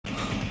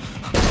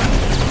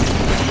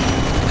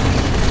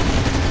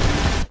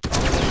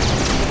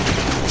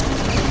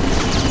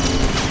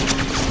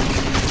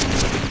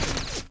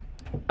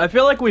I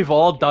feel like we've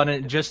all done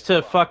it just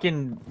to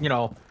fucking, you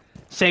know,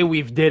 say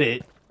we've did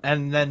it,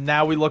 and then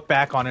now we look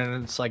back on it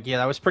and it's like, yeah,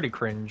 that was pretty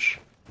cringe.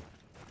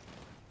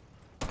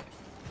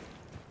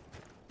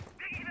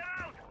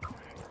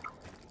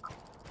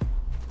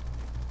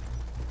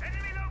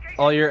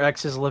 All your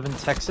exes live in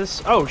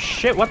Texas? Oh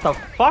shit, what the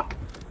fuck?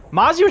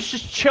 Mozzie was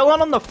just chilling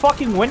on the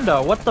fucking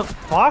window. What the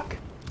fuck?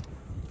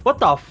 What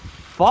the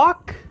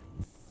fuck?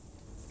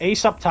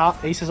 Ace up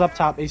top, ace is up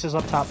top, ace is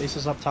up top, ace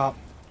is up top.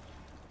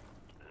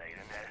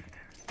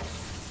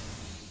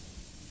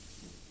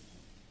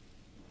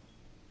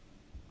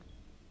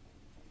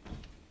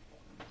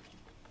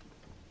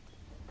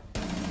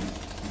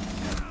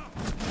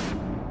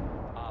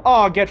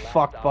 Oh, get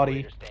fucked,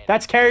 buddy.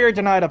 That's carrier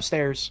denied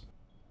upstairs.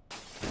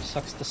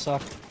 Sucks to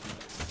suck.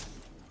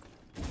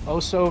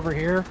 Osa over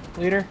here,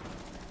 leader.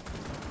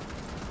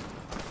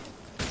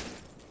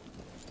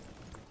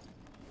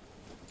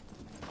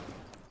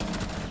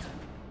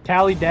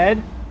 Callie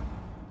dead?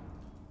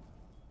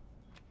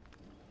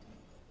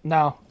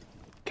 No.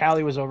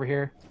 Callie was over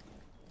here.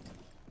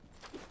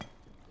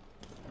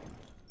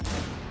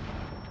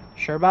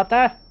 Sure about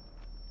that?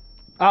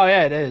 Oh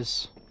yeah, it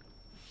is.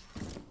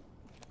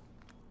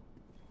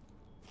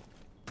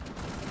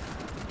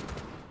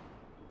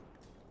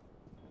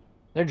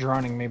 They're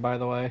droning me, by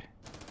the way.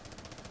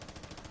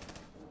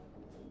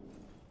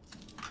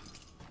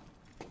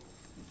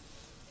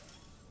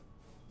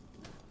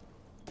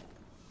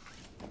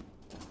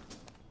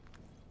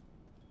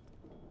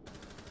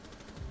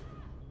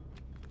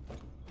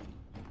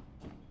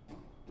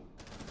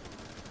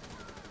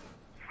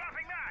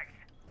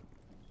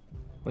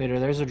 Leader,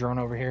 there's a drone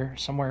over here.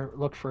 Somewhere,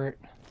 look for it.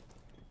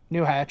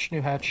 New hatch,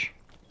 new hatch.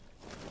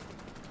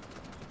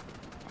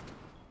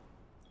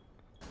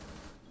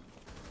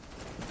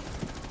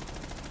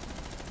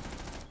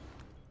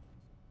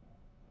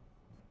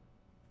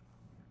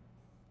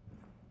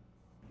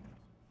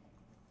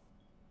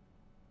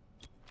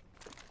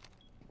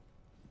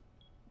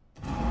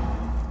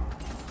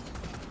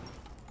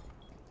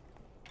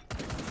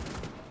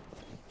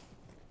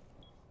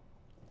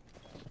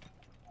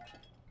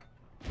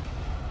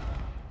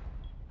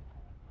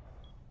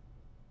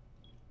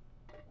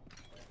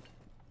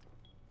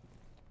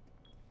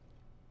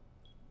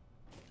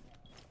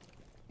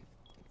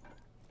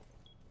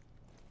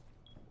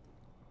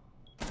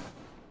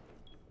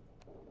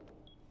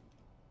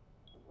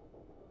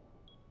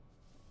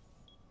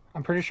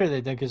 I'm pretty sure they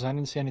did because I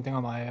didn't see anything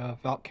on my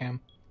Valk cam.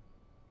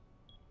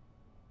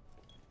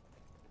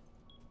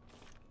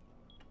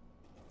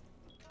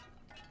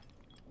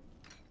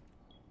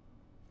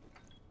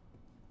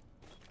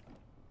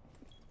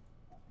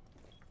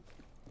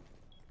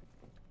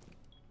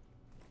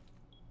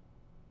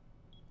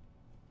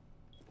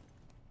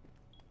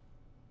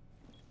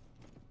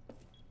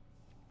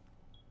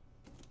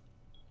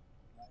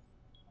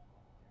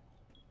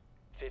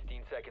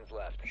 Seconds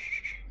left.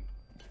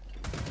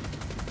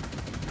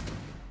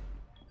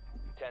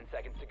 10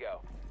 seconds to go.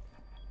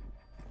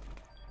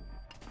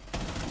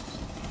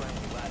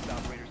 Friendly, last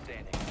operator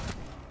standing.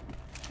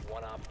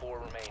 1 op 4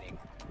 remaining.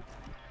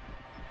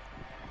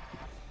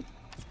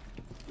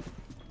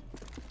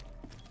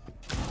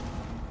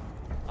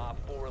 Op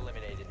 4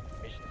 eliminated.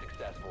 Mission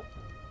successful.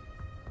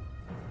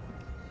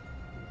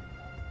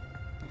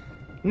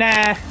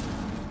 Nah.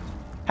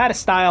 Had a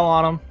style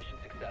on him.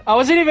 I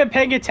wasn't even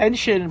paying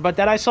attention, but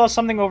then I saw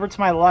something over to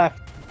my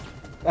left.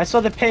 I saw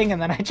the ping, and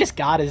then I just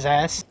got his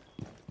ass.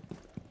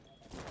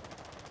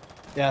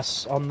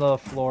 Yes, on the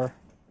floor.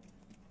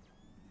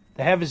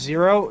 They have a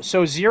 0.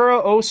 So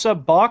 0, Osa,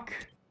 Buck.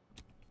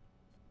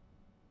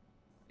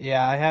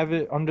 Yeah, I have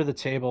it under the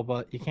table,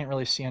 but you can't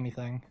really see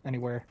anything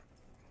anywhere.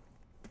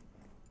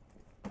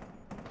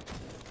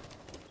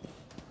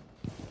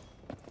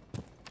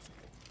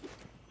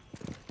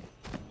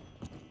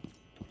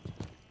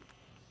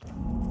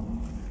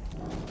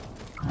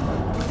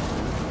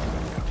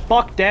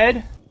 Buck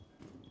dead.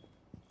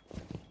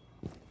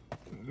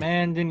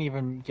 Man, didn't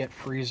even get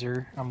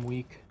freezer. I'm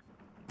weak.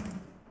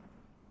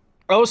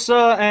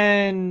 Osa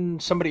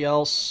and somebody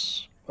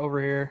else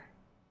over here.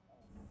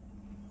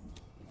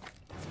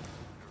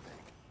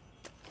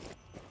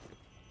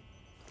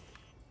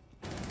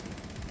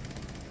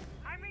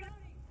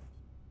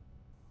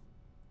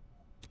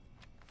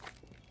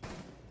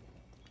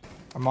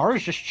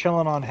 Amaru's just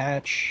chilling on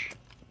hatch.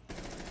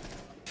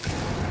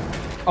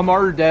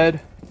 Amaru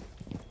dead.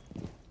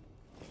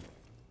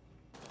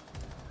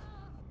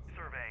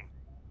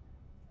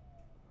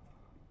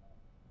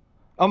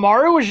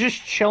 Amaru was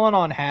just chilling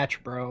on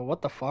hatch, bro.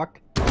 What the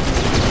fuck?